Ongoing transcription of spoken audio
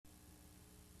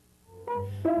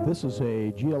This is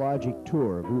a geologic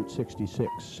tour of Route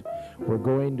 66. We're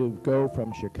going to go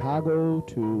from Chicago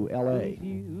to L.A. If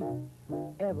you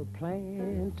ever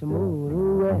plan to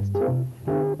move west,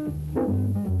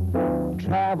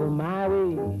 travel my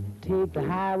way, take the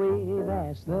highway,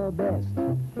 that's the best.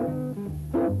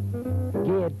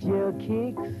 Get your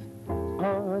kicks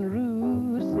on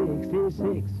Route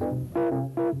 66.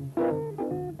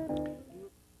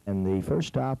 And the first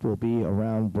stop will be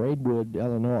around Braidwood,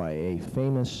 Illinois, a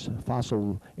famous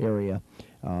fossil area,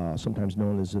 sometimes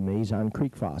known as the Mazon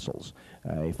Creek fossils,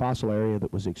 a fossil area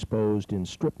that was exposed in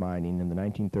strip mining in the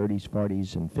 1930s,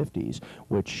 40s, and 50s,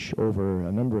 which over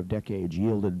a number of decades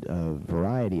yielded a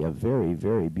variety of very,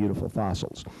 very beautiful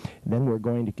fossils. Then we're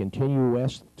going to continue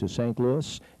west to St.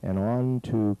 Louis and on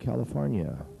to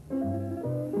California.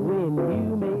 When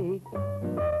you make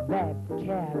that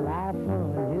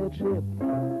California trip,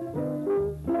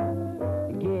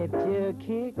 get your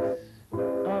kicks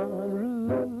on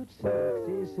Route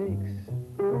 66.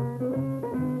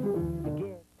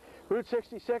 Route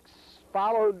 66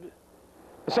 followed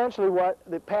essentially what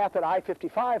the path that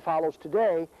I-55 follows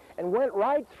today, and went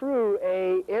right through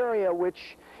an area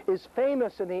which is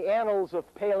famous in the annals of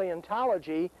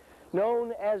paleontology,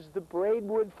 known as the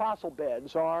Braidwood fossil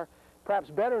beds, or perhaps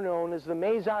better known as the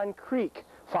Mazon Creek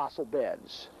fossil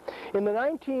beds. In the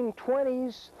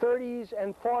 1920s, 30s,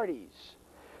 and 40s,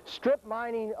 strip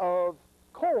mining of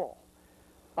coal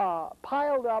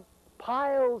piled up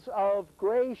piles of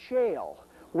gray shale,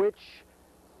 which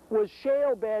was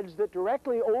shale beds that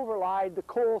directly overlied the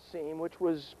coal seam which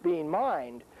was being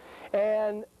mined.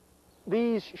 And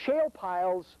these shale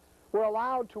piles were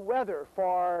allowed to weather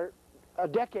for a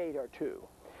decade or two.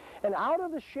 And out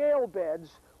of the shale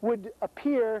beds would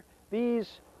appear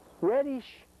these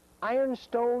reddish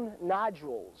ironstone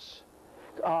nodules.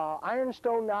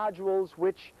 Ironstone nodules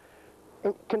which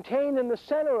contain in the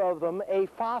center of them a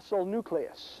fossil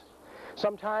nucleus.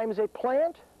 Sometimes a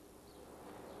plant,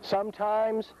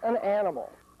 sometimes an animal.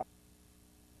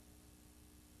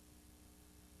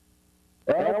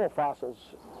 Animal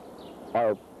fossils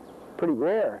are pretty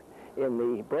rare in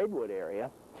the Braidwood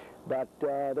area, but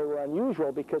they were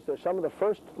unusual because they're some of the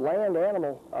first land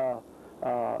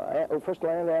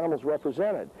animals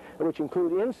represented, which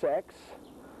include insects.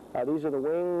 These are the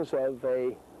wings of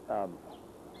a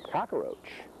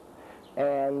cockroach,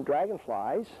 and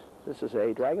dragonflies. This is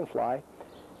a dragonfly,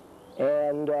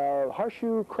 and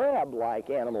horseshoe crab-like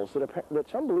animals that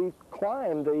some believe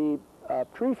climb the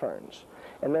tree ferns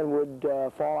and then would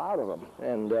fall out of them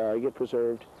and get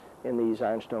preserved in these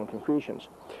ironstone concretions.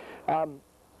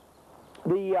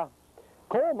 The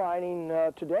coal mining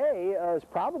today is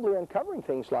probably uncovering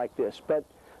things like this, but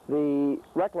the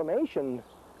reclamation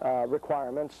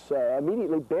requirements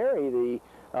immediately bury the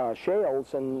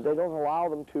shales, and they don't allow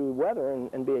them to weather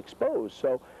and be exposed.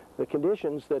 So the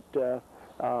conditions that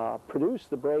produce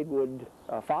the Braidwood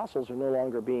fossils are no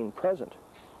longer being present.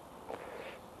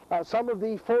 Some of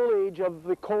the foliage of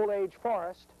the coal age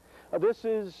forest, this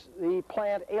is the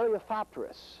plant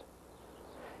Aleothopteris.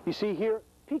 You see here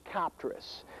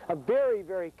Pecopteris, a very,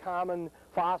 very common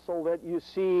fossil that you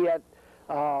see at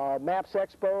Maps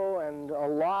Expo and a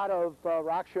lot of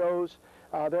rock shows.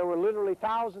 There were literally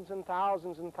thousands and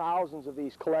thousands and thousands of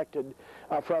these collected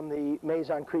from the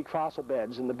Mazon Creek fossil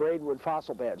beds and the Braidwood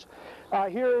fossil beds.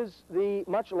 Here is the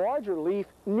much larger leaf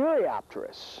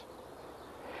Nereopteris.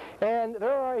 And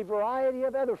there are a variety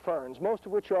of other ferns, most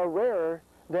of which are rarer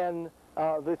than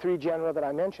the three genera that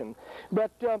I mentioned.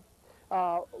 But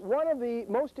one of the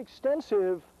most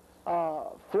extensive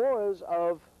floras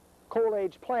of coal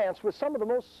age plants with some of the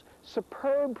most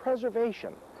superb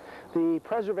preservation. The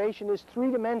preservation is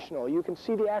three-dimensional. You can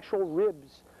see the actual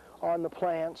ribs on the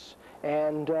plants,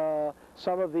 and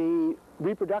some of the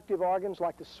reproductive organs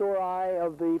like the sori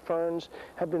of the ferns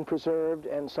have been preserved,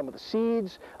 and some of the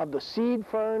seeds of the seed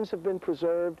ferns have been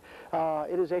preserved.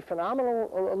 It is a phenomenal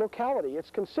locality.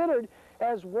 It's considered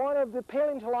as one of the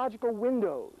paleontological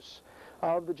windows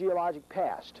of the geologic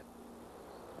past.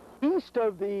 East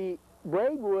of the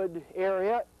Braidwood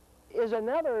area is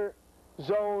another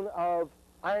zone of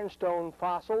ironstone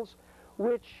fossils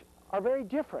which are very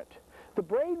different. The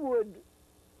Braidwood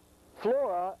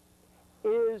flora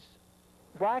is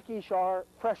brackish or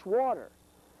fresh water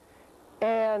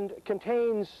and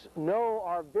contains no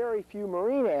or very few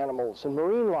marine animals and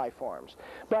marine life forms.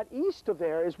 But east of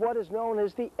there is what is known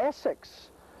as the Essex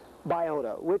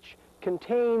biota, which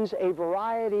contains a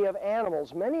variety of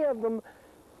animals, many of them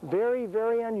very,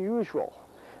 very unusual,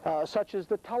 such as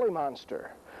the Tully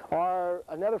monster, or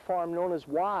another form known as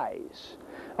Wise.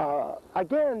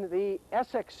 Again, the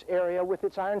Essex area with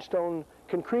its ironstone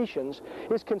concretions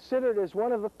is considered as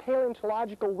one of the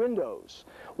paleontological windows,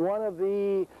 one of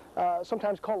the,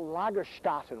 sometimes called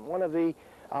Lagerstätten, one of the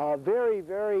very,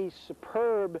 very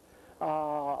superb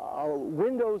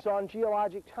windows on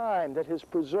geologic time that has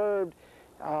preserved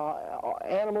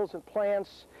animals and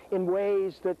plants in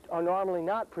ways that are normally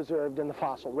not preserved in the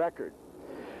fossil record.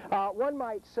 One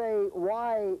might say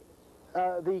why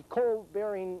the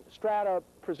coal-bearing strata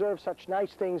preserve such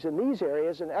nice things in these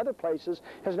areas and other places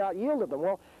has not yielded them.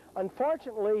 Well,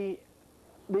 unfortunately,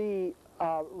 the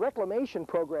reclamation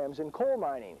programs in coal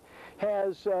mining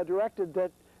has directed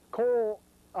that coal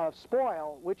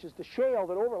spoil, which is the shale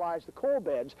that overlies the coal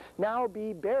beds, now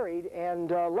be buried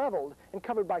and leveled and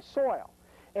covered by soil.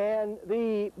 And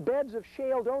the beds of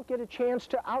shale don't get a chance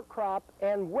to outcrop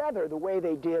and weather the way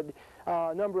they did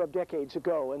a number of decades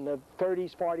ago in the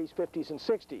 30s, 40s, 50s, and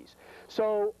 60s.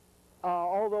 So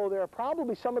although there are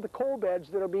probably some of the coal beds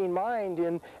that are being mined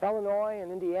in Illinois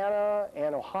and Indiana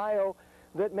and Ohio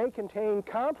that may contain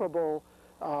comparable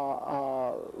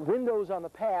windows on the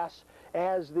past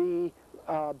as the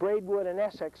Braidwood and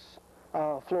Essex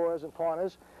floras and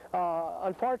faunas,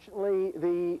 unfortunately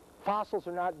the fossils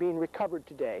are not being recovered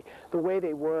today the way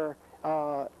they were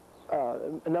a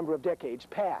number of decades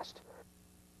past.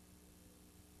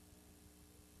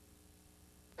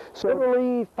 So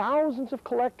literally thousands of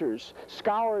collectors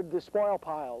scoured the spoil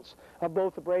piles of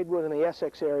both the Braidwood and the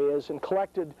Essex areas and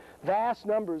collected vast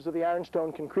numbers of the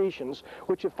ironstone concretions,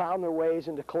 which have found their ways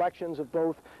into collections of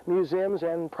both museums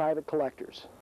and private collectors.